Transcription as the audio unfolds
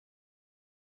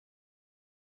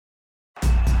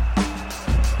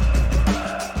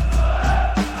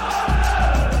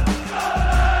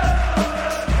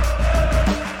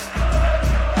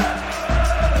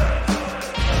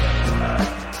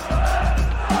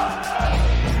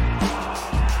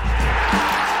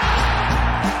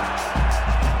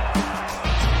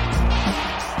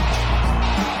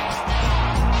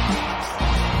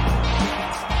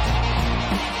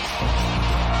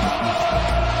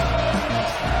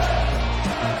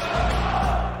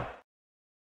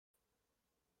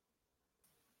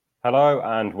Hello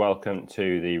and welcome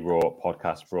to the Raw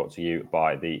podcast brought to you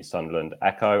by the Sunderland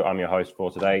Echo. I'm your host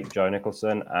for today, Joe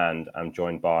Nicholson, and I'm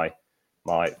joined by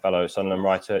my fellow Sunderland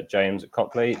writer, James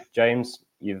Cockley. James,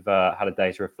 you've had a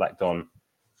day to reflect on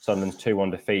Sunderland's 2-1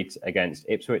 defeat against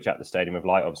Ipswich at the Stadium of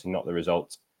Light. Obviously not the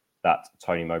result that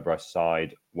Tony Mowbray's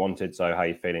side wanted. So how are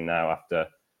you feeling now after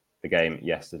the game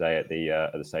yesterday at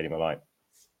the Stadium of Light?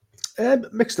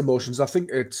 Mixed emotions. I think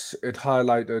it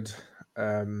highlighted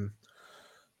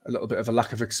a little bit of a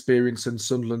lack of experience in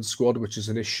Sunderland's squad, which is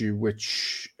an issue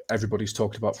which everybody's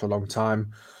talked about for a long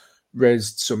time.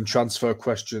 Raised some transfer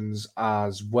questions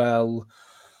as well.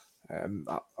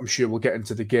 I'm sure we'll get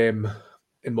into the game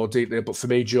in more detail, but for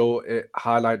me, Joe, it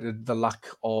highlighted the lack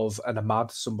of an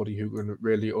Ahmad, somebody who can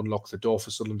really unlock the door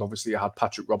for Sunderland. Obviously, you had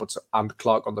Patrick Roberts and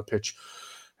Clark on the pitch,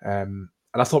 and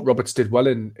I thought Roberts did well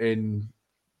in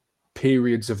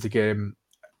periods of the game,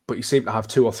 but he seemed to have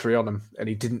 2 or 3 on him, and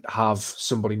he didn't have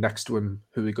somebody next to him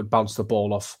who he could bounce the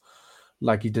ball off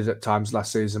like he did at times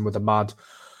last season with Ahmad.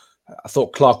 I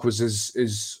thought Clark was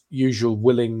his usual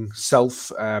willing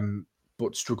self,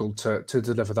 but struggled to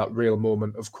deliver that real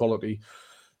moment of quality.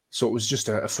 So it was just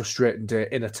a frustrating day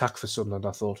in attack for Sunderland,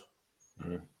 I thought.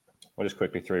 I'll just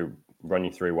quickly run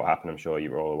you through what happened. I'm sure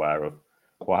you were all aware of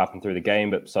what happened through the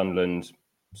game, but Sunderland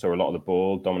saw a lot of the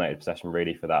ball, dominated possession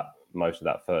really for that most of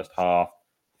that first half.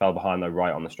 Fell behind though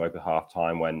right on the stroke of half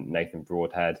time when Nathan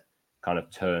Broadhead kind of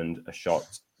turned a shot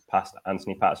past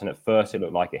Anthony Patterson. At first, it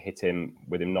looked like it hit him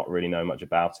with him not really knowing much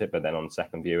about it, but then on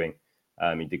second viewing,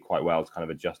 he did quite well to kind of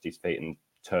adjust his feet and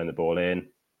turn the ball in.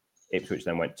 Ipswich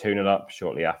then went 2-0 up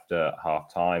shortly after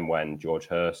half time when George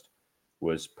Hurst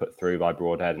was put through by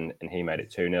Broadhead and he made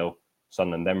it 2-0.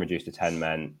 Sunderland then reduced to 10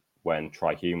 men when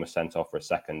Tri Hume was sent off for a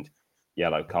second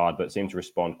yellow card, but seemed to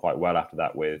respond quite well after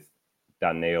that with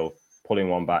Dan Neil pulling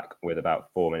one back with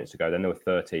about 4 minutes to go. Then there were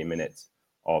 13 minutes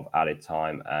of added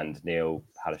time and Neil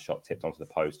had a shot tipped onto the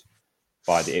post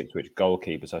by the Ipswich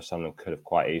goalkeeper, so Sunderland could have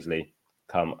quite easily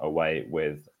come away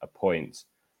with a point.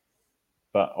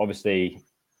 But obviously,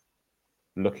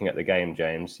 looking at the game,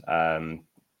 James,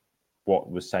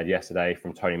 what was said yesterday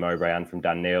from Tony Mowbray and from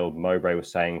Dan Neil, Mowbray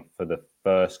was saying for the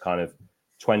first kind of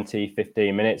 20,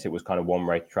 15 minutes, it was kind of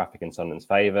one-way traffic in Sunderland's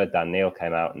favour. Dan Neil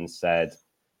came out and said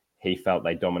he felt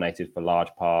they dominated for large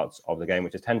parts of the game,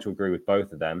 which I tend to agree with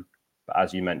both of them. But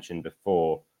as you mentioned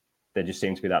before, there just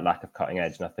seemed to be that lack of cutting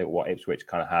edge. And I think what Ipswich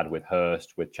kind of had with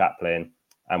Hurst, with Chaplin,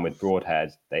 and with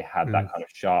Broadhead, they had that kind of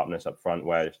sharpness up front,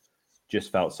 where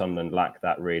just felt Sunderland lacked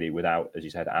that really without, as you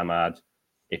said, Ahmad.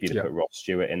 If you'd put Ross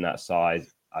Stewart in that side,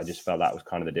 I just felt that was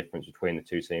kind of the difference between the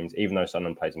two teams, even though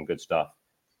Sunderland played some good stuff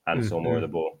and saw more of the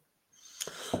ball.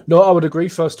 No, I would agree.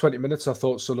 First 20 minutes, I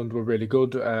thought Sunderland were really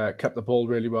good, kept the ball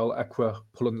really well. Ekwa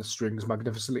pulling the strings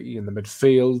magnificently in the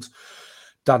midfield.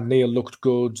 Dan Neil looked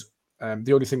good.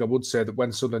 The only thing I would say that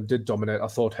when Sunderland did dominate, I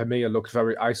thought Hemia looked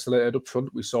very isolated up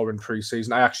front. We saw in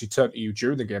pre-season. I actually turned to you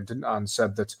during the game, didn't I, and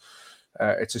said that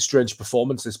it's a strange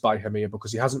performance this by Hemia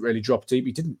because he hasn't really dropped deep.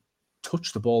 He didn't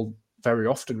touch the ball very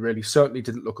often, really. Certainly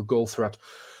didn't look a goal threat.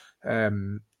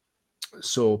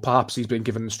 So perhaps he's been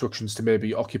given instructions to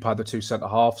maybe occupy the 2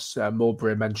 centre-halves.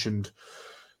 Mowbray mentioned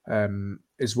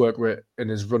his work rate in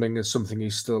his running is something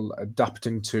he's still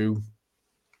adapting to.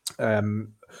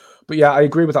 But yeah, I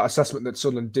agree with that assessment that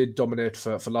Sunderland did dominate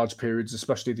for large periods,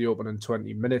 especially the opening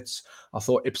 20 minutes. I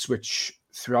thought Ipswich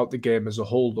throughout the game as a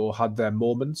whole, though, had their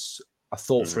moments. I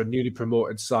thought for a newly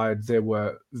promoted side, they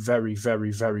were very,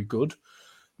 very, very good.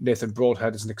 Nathan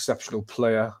Broadhead is an exceptional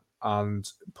player and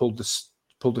pulled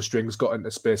the strings, got into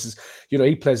spaces. You know,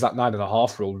 he plays that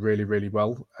 9.5 role really, really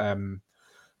well.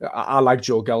 I like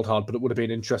Joe Geldhard, but it would have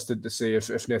been interesting to see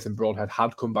if Nathan Broadhead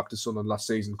had come back to Sunderland last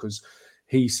season because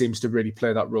he seems to really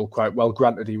play that role quite well.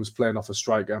 Granted, he was playing off a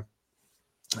striker.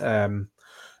 And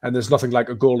there's nothing like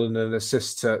a goal and an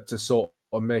assist to sort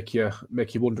of make you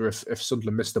wonder if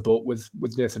Sunderland missed the boat with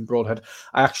Nathan Broadhead.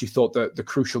 I actually thought that the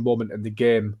crucial moment in the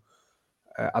game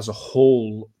as a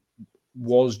whole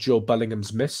was Joe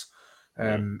Bellingham's miss.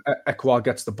 Ekwa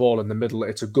gets the ball in the middle.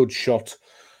 It's a good shot.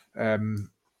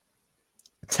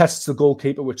 Tests the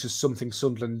goalkeeper, which is something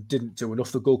Sunderland didn't do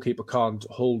enough. The goalkeeper can't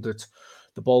hold it.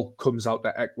 The ball comes out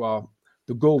to Ekwa.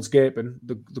 The goal's gaping.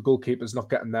 The goalkeeper's not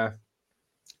getting there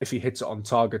if he hits it on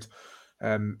target.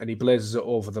 And he blazes it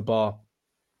over the bar.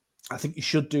 I think he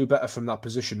should do better from that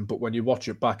position, but when you watch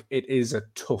it back, it is a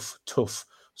tough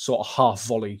sort of half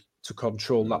volley to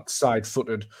control that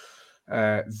side-footed,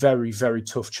 very, very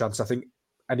tough chance. I think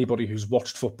anybody who's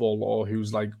watched football or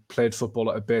who's like played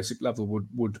football at a basic level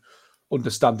would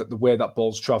understand that the way that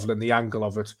ball's travelling, the angle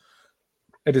of it,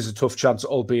 it is a tough chance,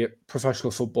 albeit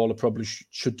professional footballer probably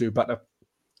should do better.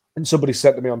 And somebody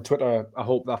said to me on Twitter, I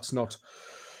hope that's not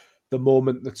the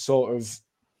moment that sort of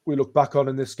we look back on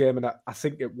in this game. And I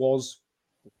think it was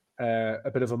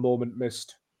a bit of a moment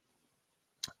missed.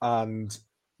 And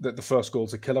the first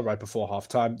goal's a killer right before half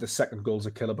time. The second goal's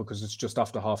a killer because it's just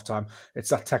after half time. It's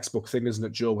that textbook thing, isn't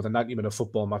it, Joe? With a 90-minute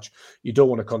football match, you don't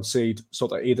want to concede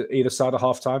sort of either side of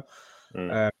half time.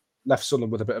 Left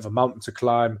Sunderland with a bit of a mountain to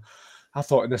climb. I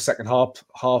thought in the second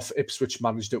half Ipswich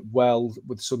managed it well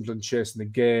with Sunderland chasing the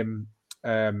game.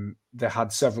 They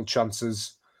had several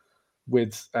chances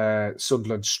with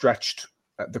Sunderland stretched.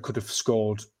 They could have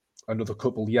scored another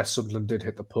couple. Yes, Sunderland did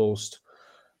hit the post.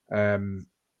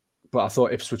 But I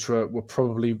thought Ipswich were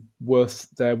probably worth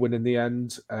their win in the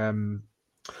end. And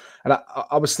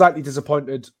I was slightly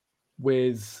disappointed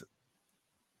with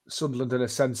Sunderland in a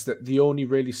sense that they only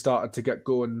really started to get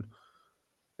going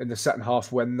in the second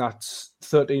half when that's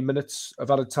 13 minutes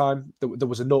of added time. There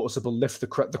was a noticeable lift. The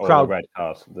crowd, the red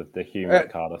card, the human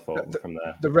red card, I thought from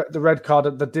there. The red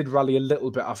card, they did rally a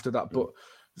little bit after that. But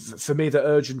for me, the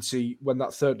urgency when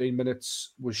that 13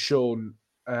 minutes was shown,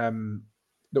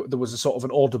 there was a sort of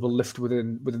an audible lift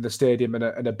within the stadium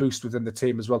and a boost within the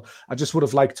team as well. I just would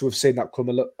have liked to have seen that come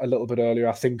a little bit earlier.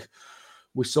 I think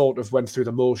we sort of went through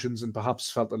the motions and perhaps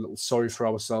felt a little sorry for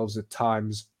ourselves at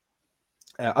times.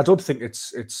 I don't think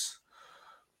it's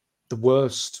the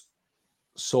worst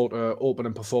sort of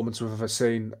opening performance we've ever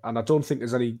seen, and I don't think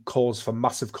there's any cause for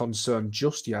massive concern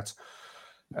just yet.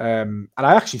 And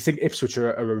I actually think Ipswich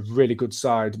are a really good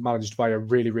side, managed by a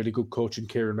really, really good coach in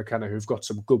Kieran McKenna, who've got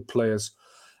some good players.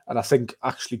 And I think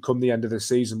actually come the end of the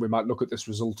season, we might look at this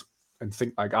result and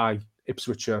think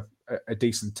Ipswich are a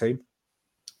decent team.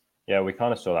 Yeah, we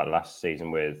kind of saw that last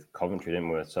season with Coventry, didn't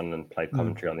we? Sunderland played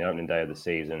Coventry on the opening day of the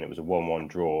season. It was a 1-1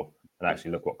 draw. And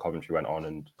actually look what Coventry went on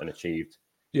and achieved,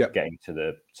 getting to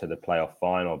the playoff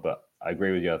final. But I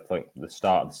agree with you. I think the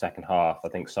start of the second half, I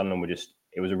think Sunderland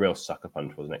it was a real sucker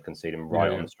punch, wasn't it? Conceding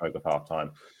right on the stroke of half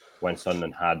time. When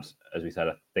Sunderland had, as we said,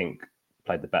 I think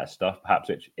played the better stuff.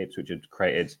 Perhaps Ipswich had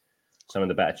created some of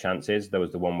the better chances. There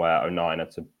was the one where 09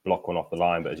 had to block one off the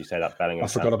line, but as you say, that Bellingham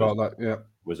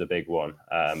was a big one.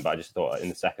 But I just thought in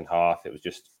the second half, it was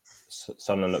just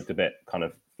Sunderland looked a bit kind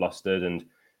of flustered, and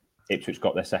Ipswich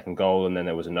got their second goal, and then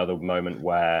there was another moment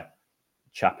where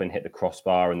Chaplin hit the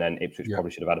crossbar, and then Ipswich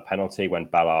probably should have had a penalty when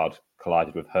Ballard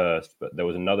collided with Hurst. But there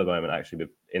was another moment actually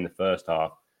in the first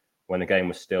half when the game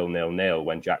was still 0-0,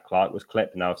 when Jack Clark was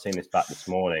clipped. Now I've seen this back this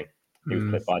morning. He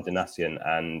was clipped by Danassian,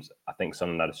 and I think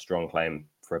Sunderland had a strong claim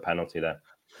for a penalty there.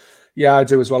 Yeah, I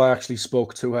do as well. I actually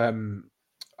spoke to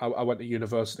I went to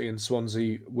university in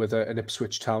Swansea with an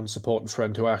Ipswich Town supporting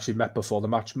friend who I actually met before the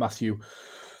match, Matthew.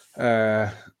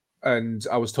 And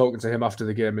I was talking to him after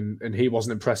the game, and he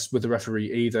wasn't impressed with the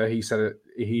referee either. He said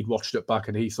he'd watched it back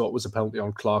and he thought it was a penalty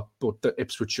on Clark, but the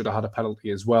Ipswich should have had a penalty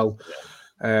as well.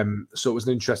 So it was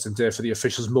an interesting day for the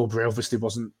officials. Mowbray obviously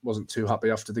wasn't too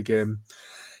happy after the game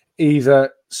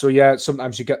either. So yeah,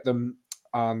 sometimes you get them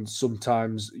and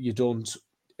sometimes you don't.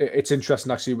 It's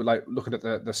interesting actually, like looking at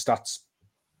the stats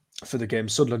for the game.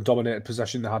 Sunderland dominated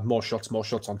possession. They had more shots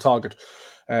on target.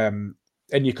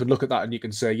 And you can look at that and you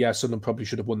can say, yeah, Sunderland probably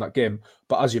should have won that game.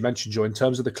 But as you mentioned, Joe, in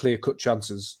terms of the clear-cut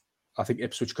chances, I think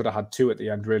Ipswich could have had two at the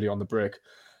end, really, on the break.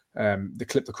 They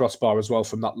clipped the crossbar as well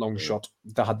from that long shot.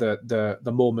 They had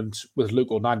the moment with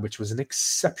Luke O'Nien, which was an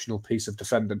exceptional piece of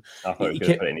defending. I thought he could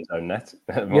have put it in his own net.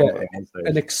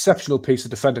 An exceptional piece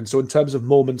of defending. So in terms of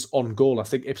moments on goal, I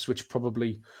think Ipswich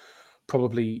probably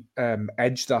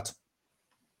edged that,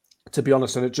 to be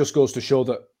honest. And it just goes to show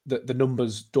that the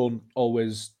numbers don't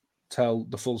always tell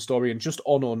the full story. And just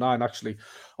on 09, actually,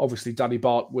 obviously Danny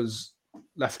Bart was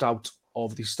left out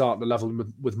of the starting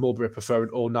 11 with Mowbray preferring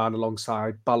 09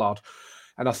 alongside Ballard.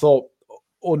 And I thought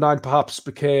 09 perhaps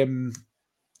became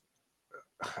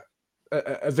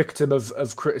a victim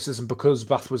of criticism because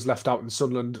Bath was left out and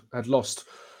Sunderland had lost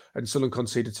and Sunderland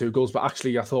conceded 2 goals. But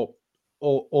actually, I thought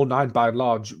 09 by and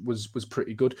large was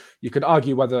pretty good. You could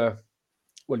argue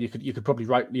you could probably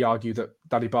rightly argue that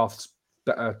Danny Barth's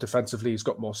better defensively, he's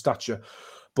got more stature,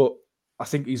 but I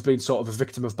think he's been sort of a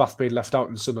victim of Bath being left out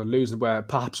and Sunderland losing, where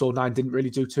perhaps 09 didn't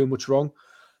really do too much wrong,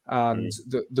 and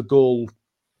the goal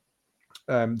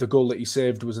that he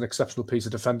saved was an exceptional piece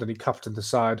of defending. He captained the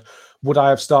side. Would I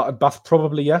have started Bath?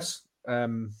 Probably yes,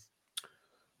 but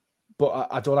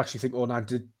I don't actually think 09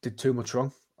 did too much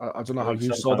wrong. I don't know how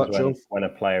you saw that, Joe. When a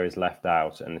player is left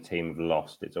out and the team have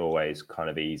lost, it's always kind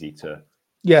of easy to.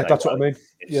 Yeah, that's what I mean.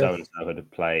 If so-and-so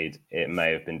had played, it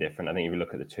may have been different. I think if you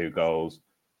look at the 2 goals,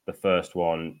 the first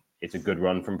one, it's a good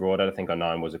run from Broadhead. I think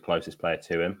 09 was the closest player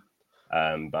to him.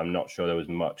 But I'm not sure there was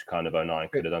much kind of 09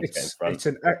 could have done to get in front.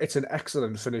 It's an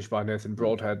excellent finish by Nathan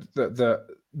Broadhead.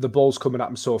 The ball's coming at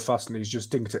him so fast, and he's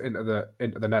just dinked it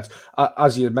into the net.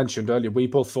 As you mentioned earlier, we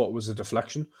both thought it was a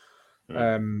deflection.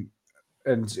 And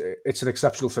it's an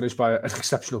exceptional finish by an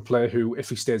exceptional player who, if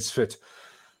he stays fit,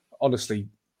 honestly,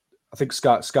 I think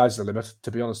sky's the limit,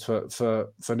 to be honest, for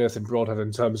Nathan Broadhead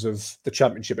in terms of the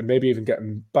Championship, and maybe even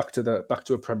getting back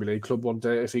to a Premier League club one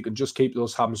day. If he can just keep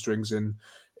those hamstrings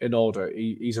in order,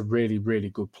 he's a really, really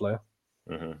good player.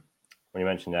 When you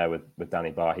mentioned there with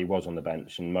Danny Barr, he was on the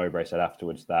bench, and Mowbray said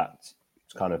afterwards that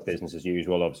it's kind of business as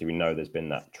usual. Obviously, we know there's been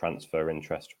that transfer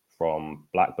interest from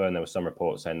Blackburn. There was some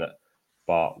reports saying that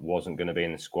Bart wasn't going to be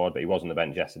in the squad, but he was on the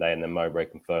bench yesterday, and then Mowbray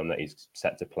confirmed that he's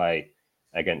set to play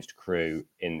against Crewe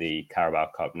in the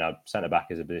Carabao Cup. Now, centre-back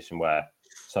is a position where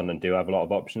Sunderland do have a lot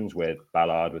of options with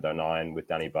Ballard, with 09, with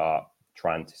Danny Bart.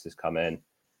 Trantis has come in.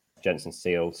 Jensen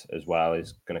Seals as well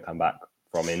is going to come back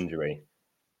from injury.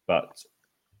 But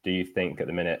do you think at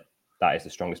the minute that is the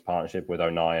strongest partnership with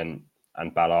 09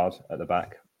 and Ballard at the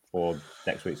back for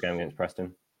next week's game against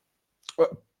Preston?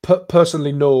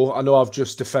 Personally, no. I know I've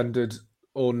just defended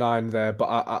 09 there, but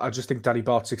I just think Danny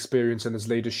Bart's experience and his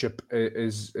leadership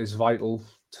is vital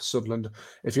to Sunderland.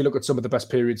 If you look at some of the best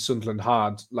periods Sunderland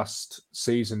had last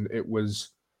season, it was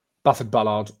Bath and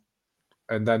Ballard,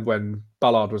 and then when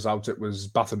Ballard was out, it was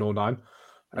Bath and 09.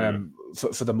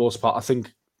 For the most part, I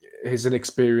think his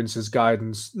inexperience, his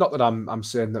guidance. Not that I'm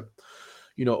saying that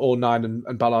 09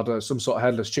 and Ballard are some sort of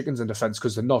headless chickens in defence,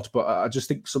 because they're not. But I just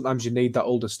think sometimes you need that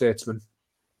older statesman.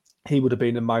 He would have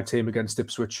been in my team against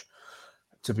Ipswich,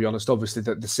 to be honest. Obviously,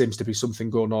 that there seems to be something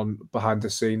going on behind the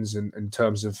scenes in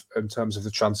terms of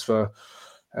the transfer,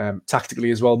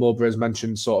 tactically as well. Mowbray's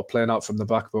mentioned sort of playing out from the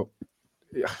back, but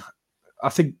yeah, I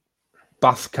think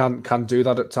Bath can do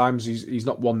that at times. He's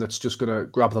not one that's just going to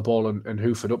grab the ball and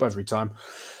hoof it up every time,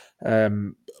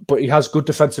 but he has good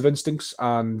defensive instincts,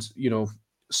 and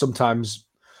sometimes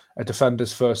a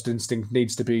defender's first instinct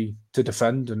needs to be to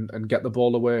defend and get the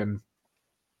ball away. And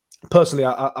personally,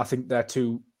 I think they're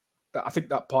two. I think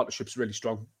that partnership's really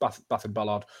strong, Bath and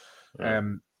Ballard. I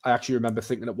actually remember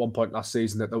thinking at one point last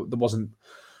season that there wasn't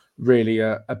really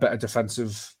a better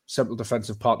central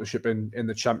defensive partnership in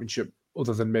the Championship,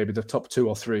 other than maybe the top 2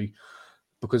 or 3,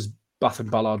 because Bath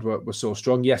and Ballard were so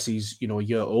strong. Yes, he's a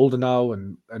year older now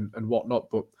and whatnot,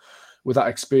 but with that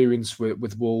experience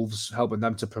with Wolves, helping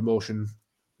them to promotion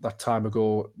that time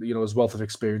ago, his wealth of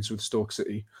experience with Stoke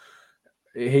City,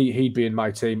 he'd be in my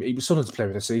team. He was Sunderland's player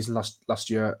of the season last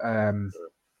year. And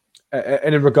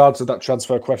in regards to that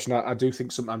transfer question, I do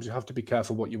think sometimes you have to be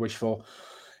careful what you wish for.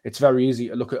 It's very easy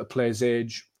to look at a player's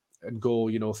age and go,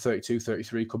 32,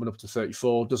 33, coming up to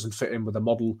 34, doesn't fit in with a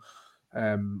model.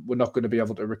 We're not going to be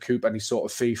able to recoup any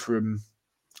sort of fee for him,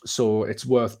 so it's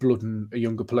worth blooding a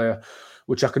younger player,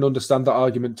 which I can understand that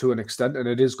argument to an extent. And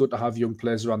it is good to have young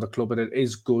players around the club, and it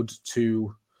is good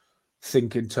to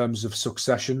think in terms of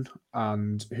succession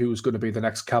and who's going to be the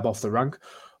next cab off the rank.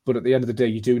 But at the end of the day,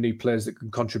 you do need players that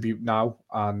can contribute now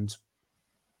and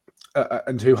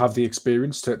who have the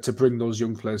experience to bring those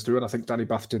young players through. And I think Danny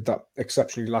Bath did that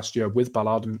exceptionally last year with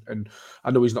Ballard. And I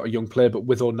know he's not a young player, but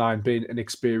with 09 being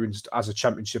inexperienced as a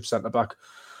Championship centre-back,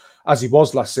 as he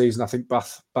was last season, I think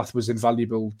Bath was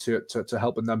invaluable to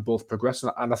helping them both progress.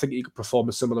 And I think he could perform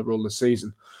a similar role this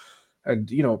season.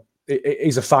 And,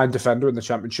 he's a fine defender in the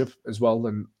Championship as well.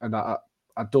 And I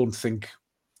don't think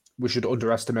we should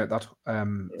underestimate that.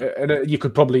 And you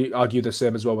could probably argue the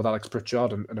same as well with Alex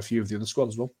Pritchard and a few of the other squad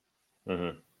as well.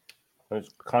 Mm-hmm. It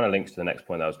kind of links to the next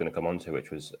point that I was going to come on to, which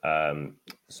was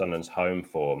Sunderland's home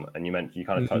form. And you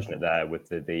kind of touched on it there with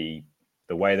the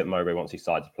way that Mowbray wants his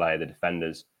side to play. The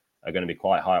defenders are going to be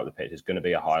quite high up the pitch. It's going to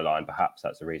be a high line. Perhaps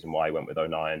that's the reason why he went with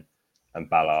 09 and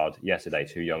Ballard yesterday,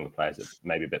 2 younger players that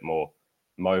maybe a bit more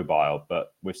mobile.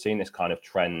 But we've seen this kind of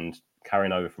trend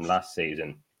carrying over from last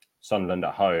season. Sunderland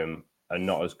at home are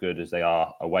not as good as they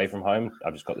are away from home.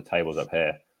 I've just got the tables up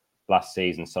here. Last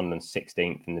season, Sunderland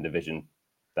 16th in the division.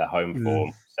 Their home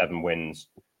form, 7 wins,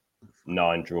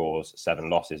 9 draws, 7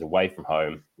 losses. Away from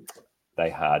home, they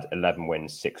had 11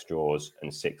 wins, 6 draws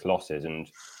and 6 losses. And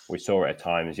we saw it at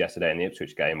times yesterday in the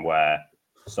Ipswich game where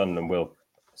Sunderland will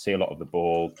see a lot of the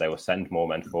ball. They will send more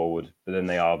men forward, but then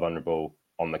they are vulnerable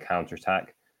on the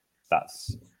counter-attack.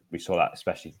 We saw that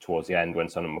especially towards the end when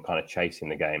Sunderland were kind of chasing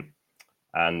the game.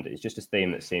 And it's just a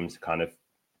theme that seems to kind of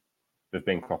have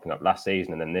been cropping up last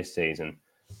season and then this season.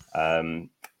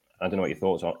 I don't know what your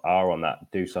thoughts are on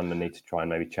that. Do Sunderland need to try and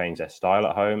maybe change their style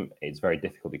at home? It's very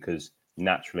difficult because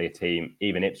naturally a team,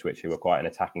 even Ipswich, who were quite an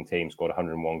attacking team, scored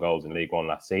 101 goals in League One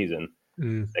last season.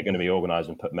 They're going to be organised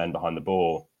and put men behind the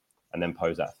ball. and then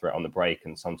pose that threat on the break.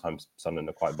 And sometimes Sunderland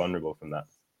are quite vulnerable from that.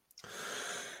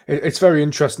 It's very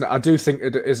interesting. I do think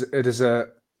it is a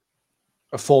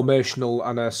formational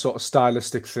and a sort of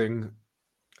stylistic thing.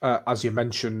 As you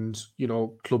mentioned,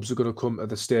 clubs are going to come to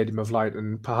the Stadium of Light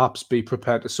and perhaps be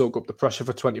prepared to soak up the pressure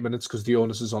for 20 minutes because the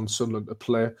onus is on Sunderland to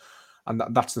play. And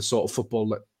that's the sort of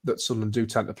football that Sunderland do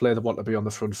tend to play. They want to be on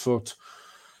the front foot.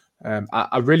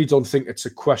 I really don't think it's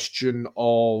a question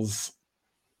of...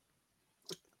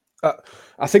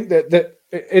 I think that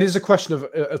it is a question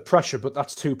of pressure, but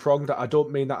that's two-pronged. I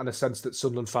don't mean that in a sense that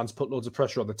Sunderland fans put loads of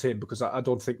pressure on the team, because I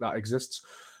don't think that exists.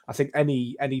 I think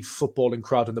any footballing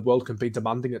crowd in the world can be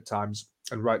demanding at times,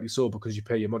 and rightly so, because you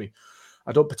pay your money.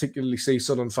 I don't particularly see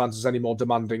Sunderland fans as any more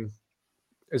demanding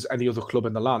as any other club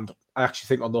in the land. I actually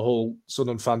think on the whole,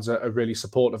 Sunderland fans are really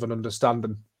supportive and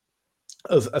understanding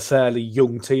of a fairly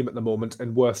young team at the moment,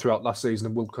 and were throughout last season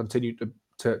and will continue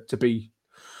to be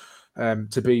and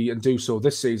do so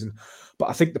this season. But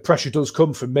I think the pressure does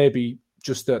come from maybe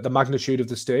just the magnitude of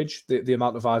the stage, the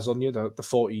amount of eyes on you, the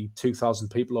 42,000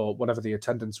 people or whatever the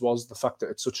attendance was, the fact that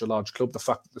it's such a large club, the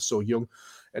fact that they're so young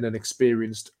and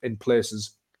inexperienced in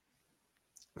places,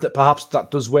 that perhaps that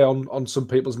does weigh on some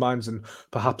people's minds, and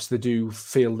perhaps they do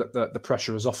feel that the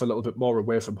pressure is off a little bit more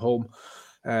away from home.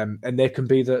 And they can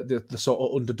be the sort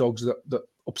of underdogs that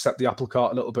upset the apple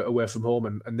cart a little bit away from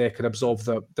home, and they can absorb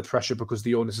the pressure because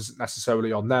the onus isn't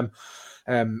necessarily on them.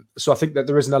 So I think that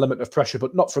there is an element of pressure,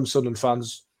 but not from Sunderland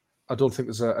fans. I don't think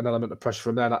there's an element of pressure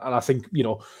from there. And I think,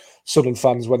 Sunderland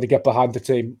fans, when they get behind the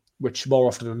team, which more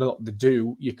often than not they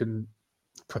do, you can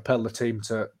propel the team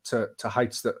to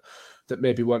heights that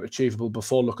maybe weren't achievable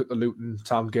before. Look at the Luton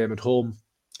Town game at home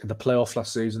in the playoff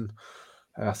last season.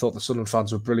 I thought the Sunderland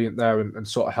fans were brilliant there and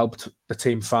sort of helped the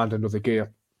team find another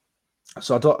gear.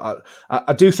 So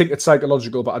I do think it's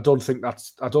psychological, but I don't think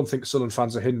Sunderland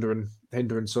fans are hindering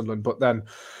Sunderland. But then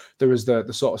there is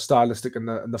the sort of stylistic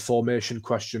and the formation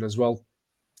question as well.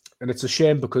 And it's a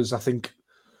shame, because I think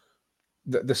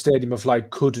the Stadium of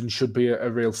Light could and should be a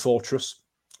real fortress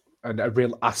and a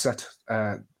real asset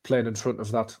playing in front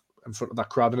of that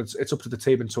crowd. And it's up to the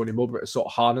team and Tony Mowbray to sort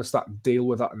of harness that and deal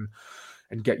with that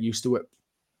and get used to it.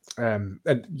 And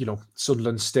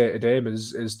Sunderland's stated aim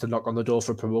is to knock on the door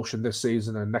for promotion this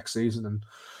season and next season. And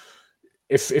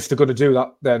if they're going to do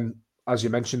that, then, as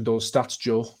you mentioned, those stats,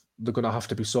 Joe, they're going to have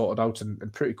to be sorted out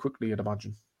and pretty quickly, I'd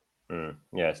imagine.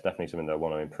 Yeah, it's definitely something they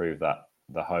want to improve,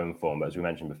 the home form. But as we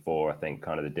mentioned before, I think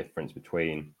kind of the difference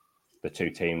between the two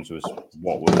teams was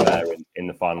what was there in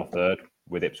the final third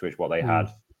with Ipswich, what they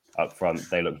had up front.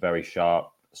 They looked very sharp.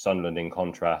 Sunderland, in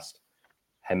contrast,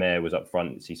 Hemir was up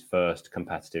front. It's his first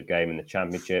competitive game in the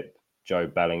Championship. Joe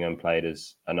Bellingham played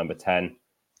as a number 10.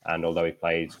 And although he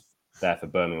played there for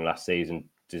Birmingham last season,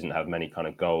 doesn't have many kind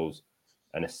of goals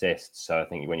and assists. So I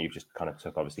think when you just kind of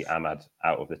took, obviously, Ahmad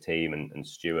out of the team and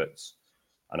Stewart's,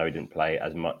 I know he didn't play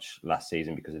as much last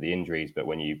season because of the injuries, but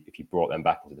if you brought them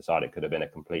back into the side, it could have been a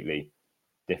completely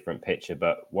different picture.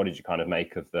 But what did you kind of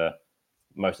make of the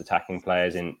most attacking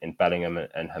players in Bellingham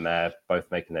and Hemir, both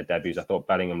making their debuts? I thought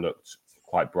Bellingham looked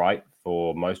quite bright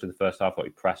for most of the first half. I thought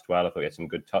he pressed well. I thought he had some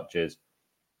good touches.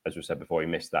 As we said before, he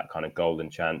missed that kind of golden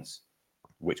chance,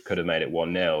 which could have made it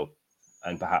 1-0.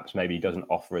 And perhaps maybe he doesn't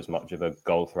offer as much of a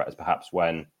goal threat as perhaps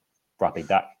when Bradley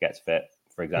Dack gets fit.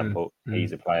 For example,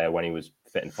 he's a player, when he was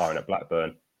fit and firing at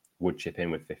Blackburn, would chip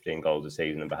in with 15 goals a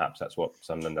season, and perhaps that's what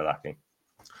Sunderland are lacking.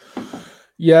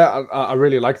 Yeah, I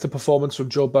really liked the performance from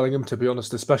Joe Bellingham, to be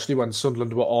honest, especially when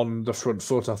Sunderland were on the front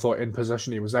foot. I thought in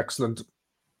possession he was excellent.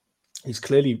 He's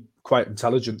clearly quite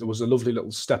intelligent. There was a lovely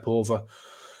little step over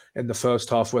in the first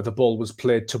half where the ball was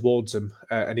played towards him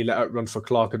and he let it run for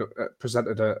Clark, and it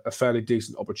presented a fairly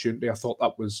decent opportunity. I thought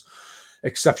that was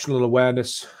exceptional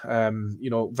awareness,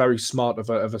 very smart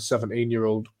of a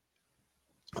 17-year-old.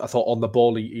 I thought on the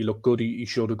ball he looked good. He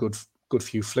showed a good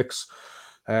few flicks.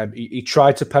 He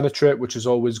tried to penetrate, which is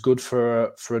always good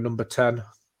for a number 10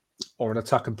 or an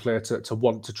attacking player to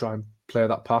want to try and play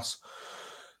that pass.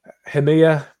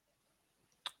 Hemir,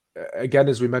 again,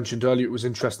 as we mentioned earlier, it was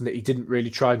interesting that he didn't really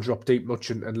try and drop deep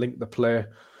much and link the play.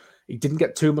 He didn't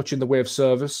get too much in the way of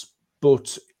service,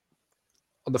 but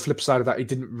on the flip side of that, he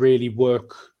didn't really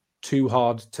work too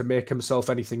hard to make himself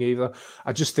anything either.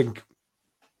 I just think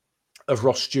of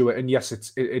Ross Stewart, and yes,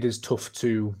 it is tough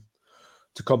to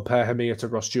compare Hemir to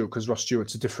Ross Stewart, because Ross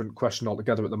Stewart's a different question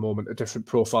altogether at the moment, a different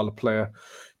profile of player,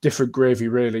 different gravy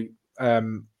really.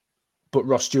 But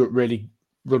Ross Stewart really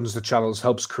runs the channels,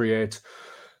 helps create.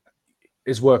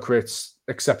 His work rate's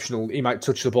exceptional. He might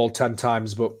touch the ball 10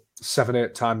 times, but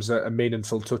 7-8 times are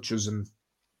meaningful touches, and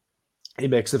he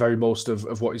makes the very most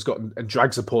of what he's got and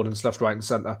drags opponents left, right, and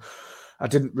centre. I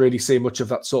didn't really see much of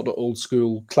that sort of old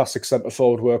school classic centre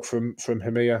forward work from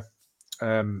Hemir.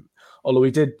 Although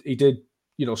he did,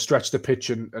 stretch the pitch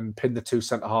and pin the two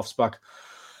centre halves back.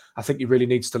 I think he really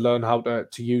needs to learn how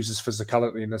to use his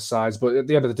physicality and his size. But at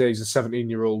the end of the day, he's a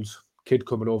 17-year-old kid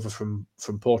coming over from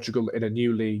Portugal in a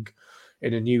new league,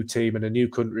 in a new team, in a new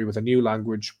country with a new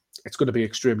language. It's going to be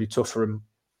extremely tough for him.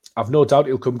 I've no doubt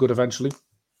he'll come good eventually.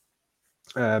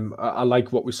 I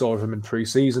like what we saw of him in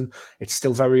pre-season. It's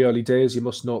still very early days. You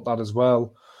must note that as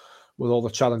well, with all the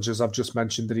challenges I've just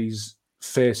mentioned that he's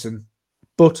facing.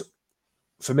 But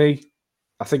for me,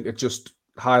 I think it just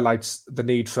highlights the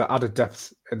need for added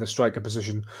depth in the striker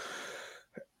position,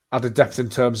 added depth in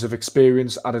terms of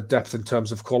experience, added depth in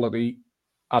terms of quality,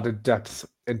 added depth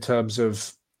in terms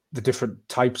of the different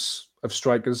types of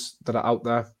strikers that are out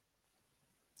there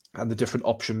and the different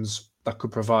options that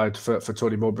could provide for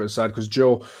Tony Mowbray's side. Because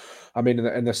Joe, I mean,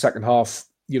 in the second half,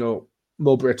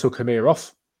 Mowbray took Hemir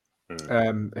off.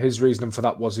 His reasoning for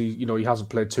that was he hasn't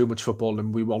played too much football,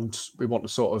 and we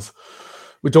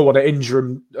don't want to injure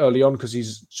him early on because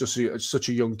he's just such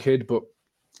a young kid. But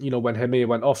when Hemir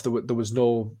went off, there was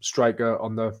no striker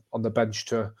on the bench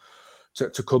to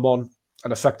come on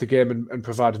and affect the game and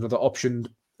provide another option.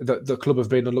 The club have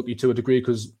been unlucky to a degree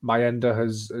because Mayenda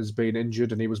has been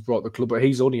injured and he was brought to the club, but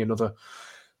he's only another,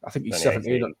 I think he's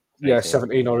 17,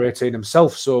 17 or 18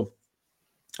 himself. So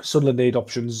Sunderland need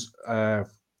options, and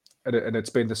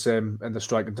it's been the same in the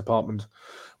striking department,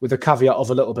 with a caveat of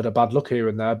a little bit of bad luck here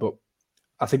and there. But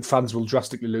I think fans will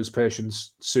drastically lose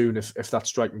patience soon if that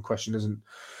striking question isn't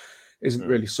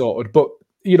really sorted. But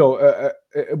there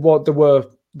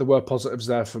were positives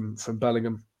there from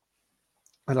Bellingham.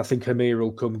 And I think Hemir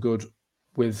will come good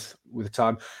with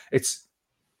time. It's,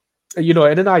 in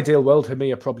an ideal world,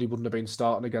 Hemir probably wouldn't have been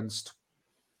starting against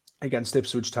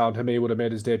Ipswich Town. Hemir would have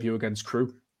made his debut against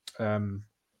Crewe.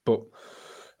 But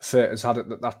fate has had it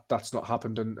that's not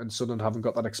happened, and Sunderland haven't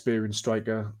got that experienced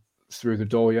striker through the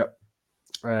door yet.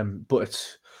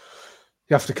 But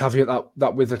you have to caveat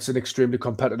that with it's an extremely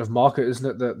competitive market,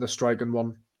 isn't it? The striking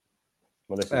one.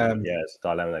 Well, this is it's a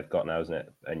dilemma they've got now, isn't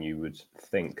it? And you would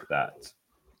think that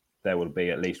there will be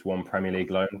at least one Premier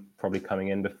League loan probably coming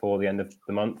in before the end of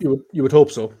the month. You would hope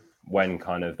so. When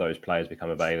kind of those players become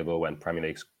available, when Premier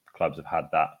League clubs have had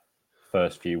that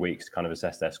first few weeks to kind of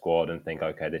assess their squad and think,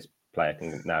 okay, this player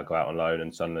can now go out on loan,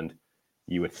 and Sunderland,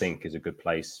 you would think, is a good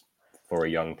place for a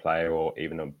young player or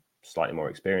even a slightly more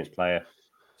experienced player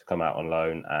to come out on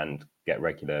loan and get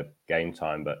regular game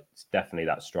time. But it's definitely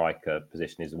that striker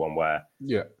position is the one where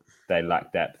they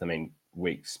lack depth. I mean,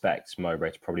 we expect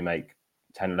Mowbray to probably make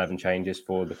 10, 11 changes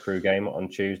for the Crewe game on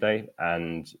Tuesday.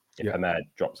 And if Hemir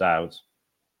drops out,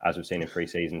 as we've seen in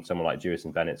pre-season, someone like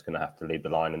Jewison Bennett's going to have to lead the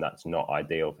line, and that's not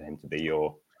ideal for him to be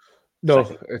your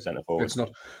centre forward. It's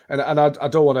not. And I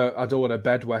don't want to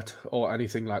bedwet or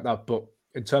anything like that, but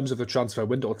in terms of the transfer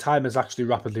window, time is actually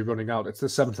rapidly running out. It's the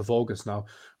 7th of August now.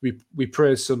 We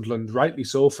praise Sunderland, rightly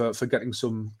so, for getting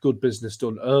some good business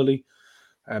done early.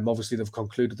 Obviously, they've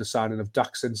concluded the signing of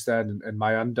Dak since then and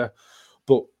Mayanda.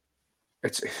 But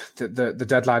it's the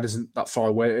deadline isn't that far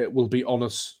away. It will be on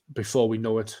us before we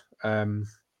know it. And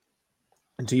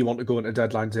do you want to go into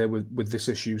deadline day with this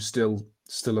issue still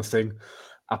a thing?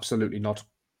 Absolutely not.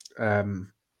 But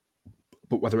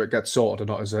whether it gets sorted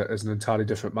or not is an entirely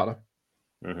different matter.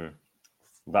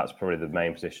 Mm-hmm. That's probably the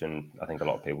main position. I think a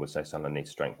lot of people would say Sunderland needs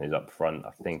to strengthen is up front. I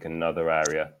think another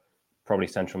area, probably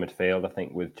central midfield. I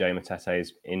think with Jay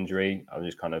Matete's injury, I'm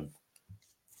just kind of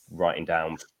writing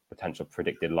down potential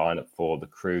predicted lineup for the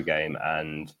Crewe game,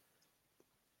 and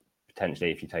potentially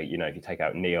if you take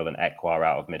out Neil and Ekwar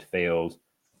out of midfield,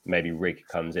 maybe Rig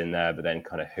comes in there, but then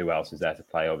kind of who else is there to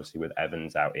play? Obviously with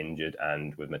Evans out injured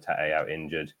and with Matete out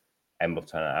injured,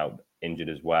 Embleton out injured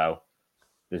as well.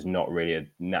 There's not really a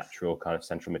natural kind of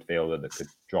central midfielder that could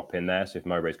drop in there. So if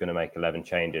Mowbray's going to make 11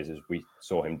 changes, as we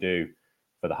saw him do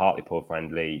for the Hartlepool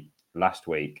friendly last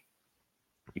week,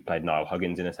 he played Niall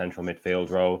Huggins in a central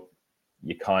midfield role.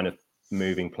 You're kind of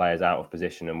moving players out of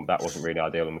position, and that wasn't really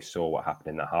ideal. And we saw what happened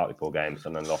in that Hartlepool game.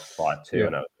 Sunderland lost 5-2,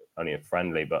 and only a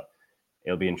friendly, but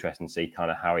it'll be interesting to see kind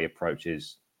of how he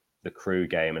approaches the Crewe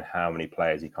game and how many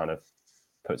players he kind of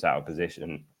puts out of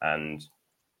position, and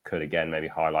could again maybe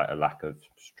highlight a lack of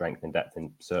strength and depth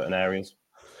in certain areas.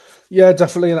 Yeah,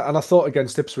 definitely. And I thought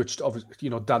against Ipswich, obviously,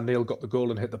 Dan Neil got the goal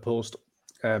and hit the post.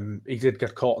 He did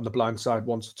get caught on the blind side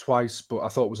once or twice, but I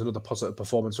thought it was another positive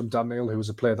performance from Dan Neil, who was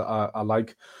a player that I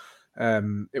like.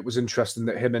 It was interesting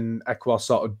that him and Ekwar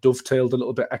sort of dovetailed a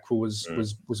little bit. Ekwar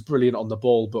was brilliant on the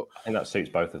ball, but I think that suits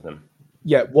both of them.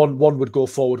 Yeah, one would go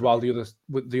forward while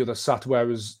the other sat.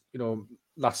 Whereas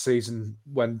last season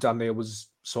when Dan Neil was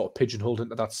sort of pigeonholed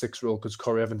into that 6 role because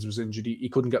Corey Evans was injured. He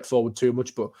couldn't get forward too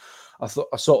much, but I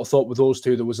sort of thought with those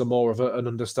two there was a more of an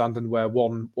understanding where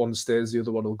one stays, the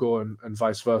other one will go, and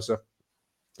vice versa.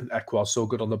 And Ekwar's so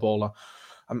good on the ball.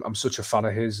 I'm such a fan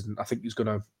of his, and I think he's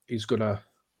gonna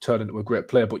turn into a great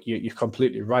player. But you're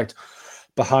completely right.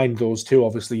 Behind those two,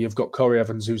 obviously, you've got Corey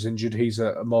Evans, who's injured. He's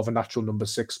a more of a natural number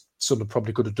 6. Sunderland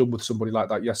probably could have done with somebody like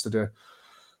that yesterday.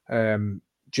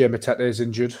 Jay Matete is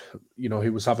injured. He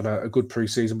was having a good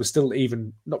pre-season. We're still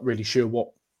even not really sure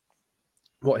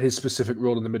what his specific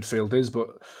role in the midfield is, but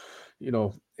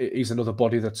he's another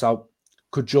body that's out.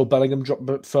 Could Joe Bellingham drop a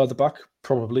bit further back?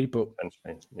 Probably, but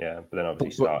yeah. But then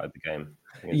obviously started the game.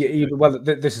 Yeah, well,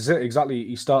 this is it exactly.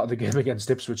 He started the game against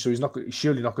Ipswich, so he's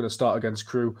surely not going to start against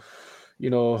Crewe.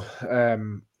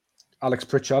 Alex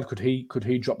Pritchard, could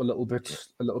he drop a little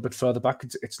bit further back?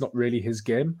 It's not really his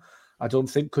game. I don't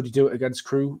think. Could he do it against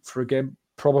Crewe for a game?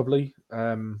 Probably.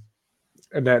 And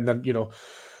then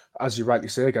as you rightly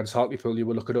say, against Hartlepool, you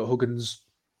were looking at Huggins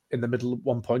in the middle at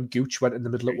one point. Gooch went in the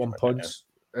middle at one point.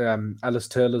 Ellis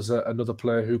Taylor's another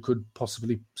player who could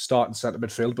possibly start in centre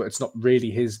midfield, but it's not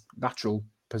really his natural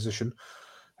position.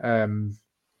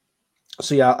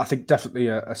 So yeah, I think definitely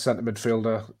a centre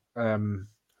midfielder. And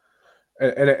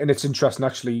it's interesting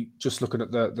actually, just looking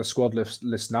at the squad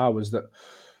list now, is that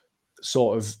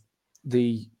sort of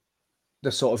the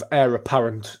sort of heir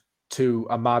apparent to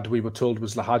Ahmad, we were told,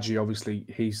 was Lahaji. Obviously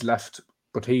he's left,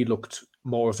 but he looked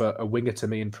more of a winger to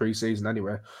me in pre-season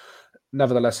anyway.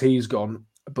 Nevertheless, he's gone.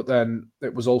 But then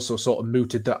it was also sort of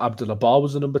mooted that Abdullah Bar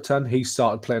was the number 10. He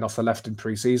started playing off the left in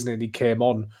pre-season, and he came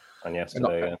on and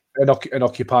yesterday, and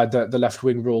occupied the left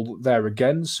wing role there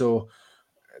again. So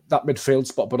that midfield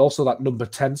spot, but also that number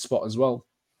 10 spot as well.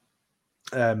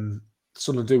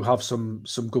 Sunderland do have some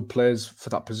good players for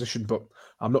that position, but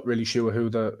I'm not really sure who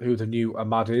the new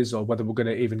Ahmad is, or whether we're going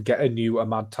to even get a new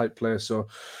Ahmad type player. So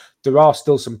there are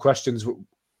still some questions. We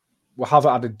have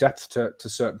added depth to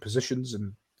certain positions,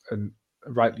 and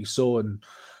rightly so. And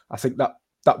I think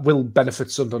that will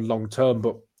benefit Sunderland long term.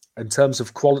 But in terms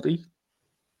of quality,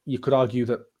 you could argue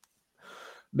that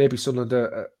maybe Sunderland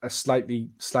are slightly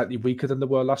weaker than they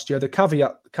were last year. The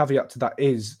caveat to that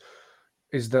is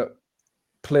that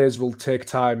players will take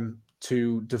time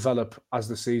to develop as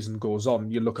the season goes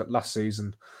on. You look at last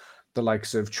season, the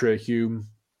likes of Trey Hume,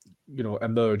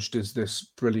 emerged as this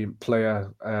brilliant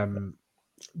player.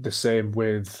 The same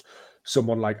with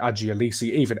someone like Aji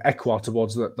Alisi, even Ekwar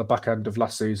towards the back end of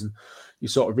last season. You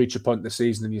sort of reach a point in the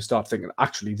season and you start thinking,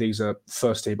 actually, these are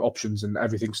first team options, and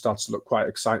everything starts to look quite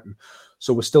exciting.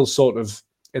 So we're still sort of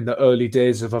in the early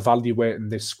days of evaluating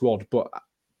this squad, but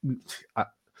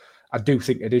I do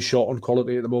think it is short on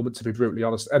quality at the moment, to be brutally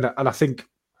honest. And I think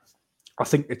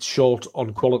it's short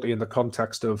on quality in the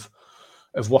context of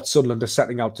what Sunderland are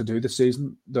setting out to do this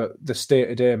season. The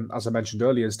stated aim, as I mentioned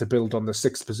earlier, is to build on the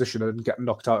 6th position and get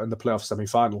knocked out in the playoff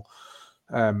semi-final,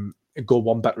 and go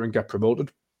one better and get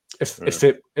promoted. If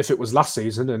it was last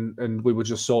season and we were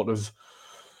just sort of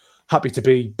happy to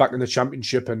be back in the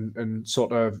championship and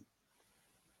sort of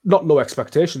not low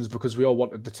expectations, because we all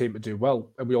wanted the team to do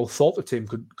well and we all thought the team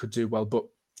could do well, but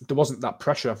there wasn't that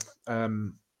pressure.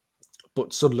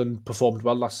 But Sunderland performed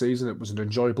well last season. It was an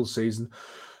enjoyable season.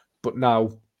 But now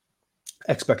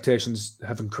expectations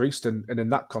have increased, and in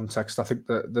that context, I think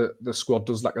the squad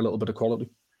does lack a little bit of quality.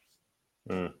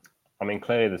 I mean,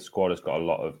 clearly the squad has got a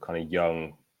lot of kind of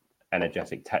young,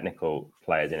 energetic, technical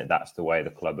players in it. That's the way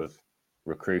the club have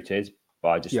recruited. But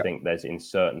I just think there's, in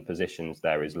certain positions,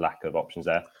 there is lack of options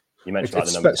there. You mentioned like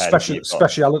the number 10.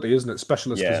 Speciality, isn't it?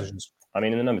 Specialist positions. I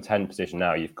mean, in the number 10 position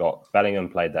now, you've got Bellingham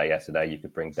played there yesterday. You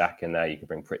could bring Dak in there. You could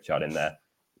bring Pritchard in there.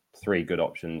 3 good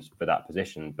options for that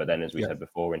position. But then, as we said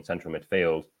before, in central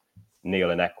midfield,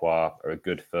 Neil and Ekwar are a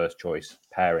good first choice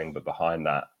pairing. But behind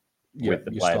that, with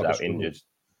the players out injured,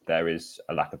 there is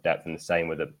a lack of depth, and the same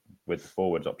with the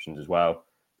forwards options as well.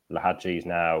 Lahaji's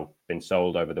now been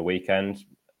sold over the weekend.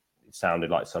 It sounded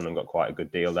like Sunderland got quite a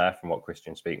good deal there from what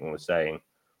Christian Speakman was saying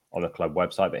on the club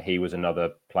website, but he was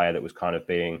another player that was kind of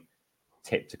being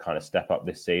tipped to kind of step up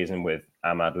this season, with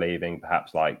Ahmad leaving,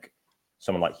 perhaps like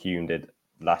someone like Hume did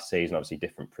last season, obviously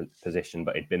different position,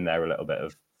 but he'd been there a little bit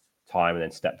of time and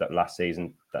then stepped up last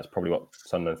season. That's probably what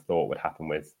Sunderland thought would happen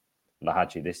with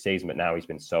Lahaji this season, but now he's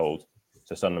been sold.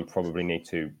 So Sunderland probably need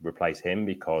to replace him,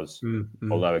 because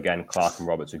although, again, Clark and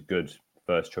Roberts are good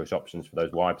first choice options for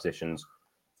those wide positions,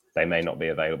 they may not be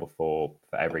available for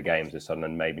every game. So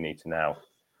Sunderland maybe need to now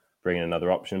bring in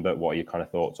another option. But what are your kind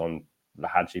of thoughts on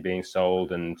Lahaji being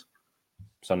sold? And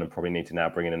Sunderland probably need to now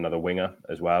bring in another winger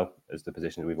as well as the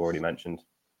positions we've already mentioned.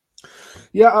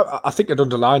 Yeah, I think it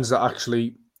underlines that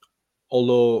actually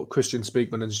although Christian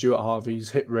Speakman and Stuart Harvey's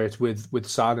hit rate with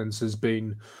signings has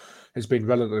been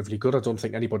relatively good, I don't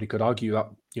think anybody could argue that.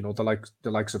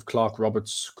 The likes of Clark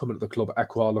Roberts coming to the club,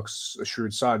 Ekwar looks a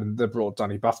shrewd signing. They brought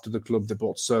Danny Bath to the club. They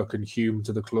brought Sirk and Hume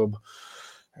to the club.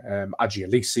 Adji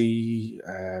Alisi,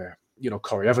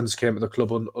 Corey Evans came to the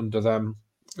club under them.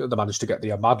 They managed to get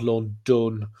the Ahmad loan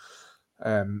done.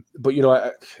 But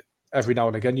every now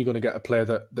and again you're going to get a player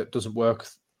that doesn't work,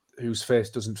 whose face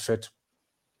doesn't fit,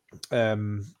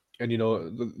 and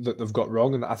that they've got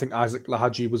wrong. And I think Isaac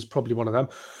Lahaji was probably one of them.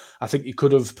 I think he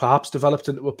could have perhaps developed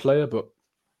into a player, but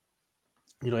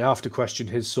you have to question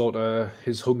his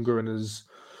hunger and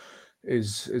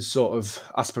his sort of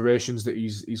aspirations that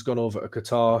he's gone over to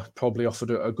Qatar, probably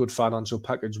offered a good financial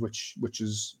package, which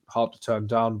is hard to turn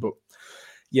down. But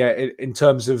yeah, in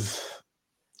terms of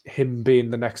him being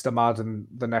the next Ahmad and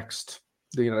the next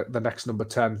number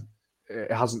 10,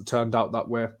 it hasn't turned out that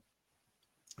way.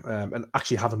 And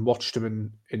actually, having watched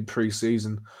him in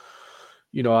pre-season,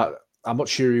 I'm not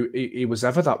sure he was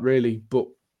ever that really. But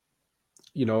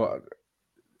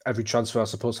every transfer, I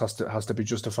suppose, has to be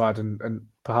justified, and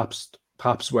perhaps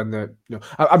when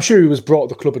I'm sure he was brought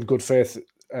to the club in good faith.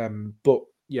 But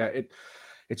yeah,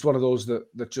 it's one of those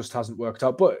that just hasn't worked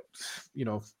out. But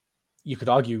you could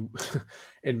argue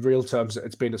in real terms that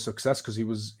it's been a success because he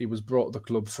was brought to the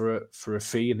club for a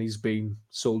fee, and he's been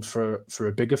sold for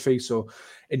a bigger fee. So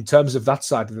in terms of that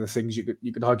side of the things,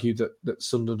 you could argue that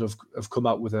Sunderland have come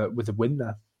out with a win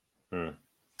there.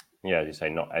 Yeah, as you say,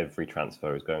 not every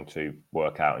transfer is going to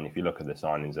work out. And if you look at the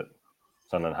signings that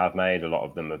Sunderland have made, a lot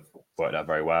of them have worked out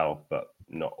very well, but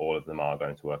not all of them are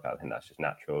going to work out. I think that's just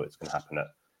natural. It's going to happen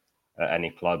at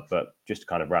any club. But just to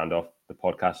kind of round off the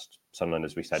podcast, Sunderland,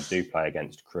 as we said, do play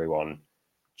against Crewe on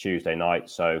Tuesday night.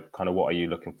 So kind of what are you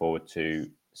looking forward to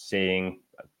seeing?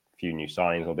 A few new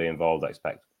signings will be involved. I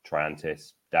expect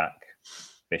Triantis, Dak,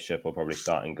 Bishop will probably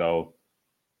start in goal.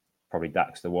 Probably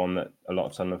Dak's the one that a lot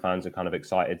of Sunderland fans are kind of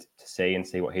excited to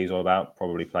see what he's all about,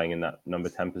 probably playing in that number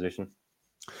 10 position.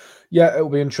 Yeah, it'll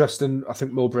be interesting. I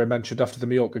think Mowbray mentioned after the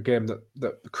Mallorca game that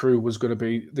the Crewe was going to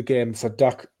be the game for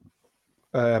Dak.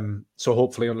 So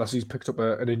hopefully, unless he's picked up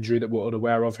an injury that we're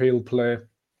unaware of, he'll play.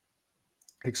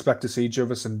 Expect to see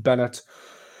Jervis and Bennett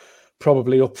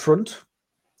probably up front,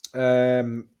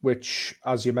 which,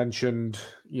 as you mentioned,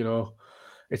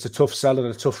 it's a tough sell and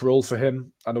a tough role for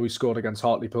him. I know he scored against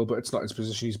Hartlepool, but it's not his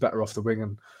position. He's better off the wing.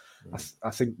 And I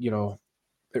think,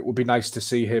 it would be nice to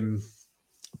see him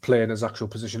play in his actual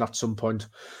position at some point.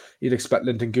 You'd expect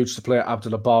Lyndon Gooch to play.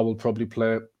 Abdullah Bar will probably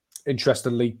play.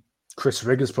 Interestingly, Chris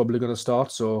Rigg is probably going to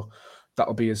start. So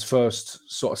that'll be his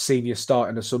first sort of senior start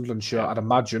in a Sunderland shirt, I'd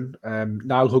imagine.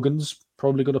 Niall Huggins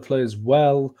probably going to play as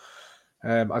well.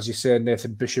 As you say,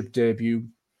 Nathan Bishop debut.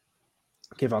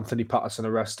 Give Anthony Patterson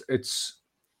a rest.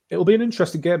 It'll be an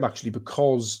interesting game, actually,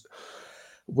 because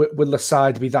will the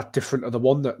side be that different to the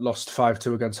one that lost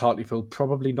 5-2 against Hartlepool?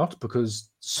 Probably not, because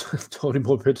Tony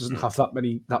Mowbray doesn't have that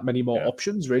many more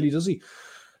options, really, does he?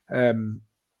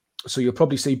 So you'll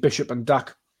probably see Bishop and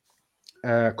Dak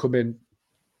come in.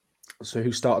 So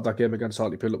who started that game against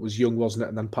Hartlepool? It was Young, wasn't it?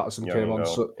 And then Patterson came on.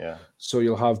 So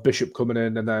you'll have Bishop coming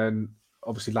in, and then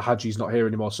obviously Lahaji's not here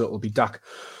anymore, so it'll be Dak.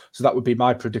 So that would be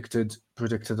my predicted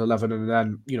 11. And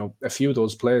then, a few of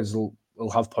those players will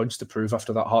have points to prove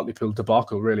after that Hartlepool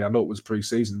debacle, really. I know it was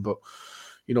pre-season, but,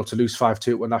 to lose 5-2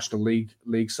 to a National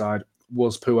League side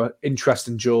was poor.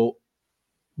 Interesting, Joe,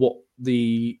 what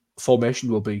the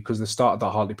formation will be, because they started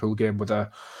that Hartlepool game with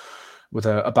a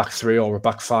back three or a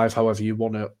back five, however you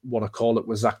want to call it,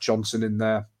 with Zach Johnson in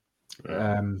there.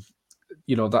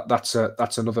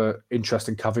 That's another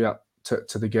interesting caveat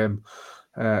to the game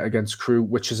against Crewe,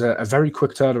 which is a very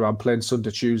quick turnaround. Playing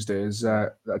Sunday, Tuesday is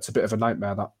that's a bit of a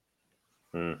nightmare. That.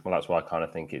 Well, that's why I kind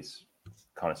of think it's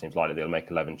kind of seems likely they'll make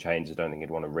 11 changes. I don't think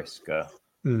you'd want to risk a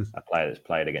player that's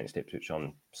played against Ipswich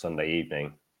on Sunday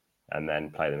evening and then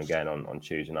play them again on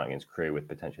Tuesday night against Crewe, with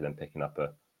potentially them picking up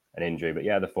an injury. But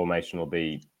yeah, the formation will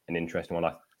be an interesting one.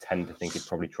 I tend to think he'd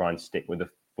probably try and stick with the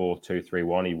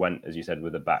 4-2-3-1. He went, as you said,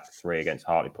 with a back three against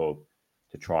Hartlepool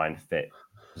to try and fit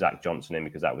Zach Johnson in,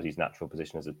 because that was his natural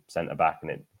position as a centre back,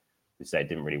 and it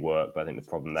didn't really work. But I think the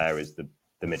problem there is the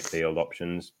midfield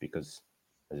options, because,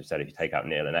 as you said, if you take out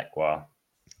Neil and Ekwar,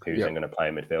 who's then going to play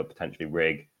in midfield? Potentially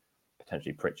Rigg,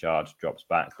 potentially Pritchard drops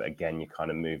back. But again, you're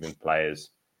kind of moving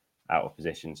players out of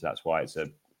position. So that's why it's a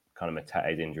kind of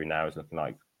Matete's injury now is looking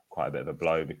like quite a bit of a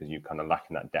blow, because you're kind of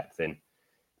lacking that depth in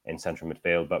central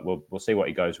midfield. But we'll see what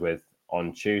he goes with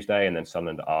on Tuesday. And then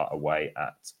Sunderland are away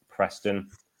at Preston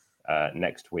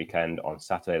next weekend on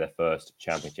Saturday, their first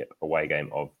championship away game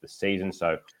of the season.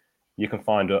 So you can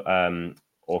find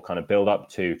or kind of build up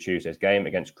to Tuesday's game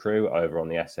against Crewe over on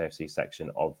the SAFC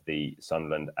section of the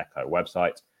Sunderland Echo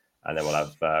website. And then we'll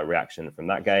have a reaction from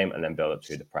that game and then build up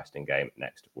to the Preston game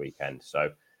next weekend. So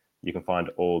you can find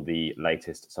all the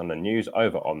latest Sunderland news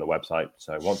over on the website.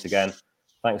 So once again,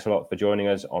 thanks a lot for joining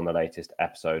us on the latest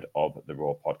episode of the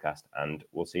Raw podcast, and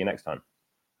we'll see you next time.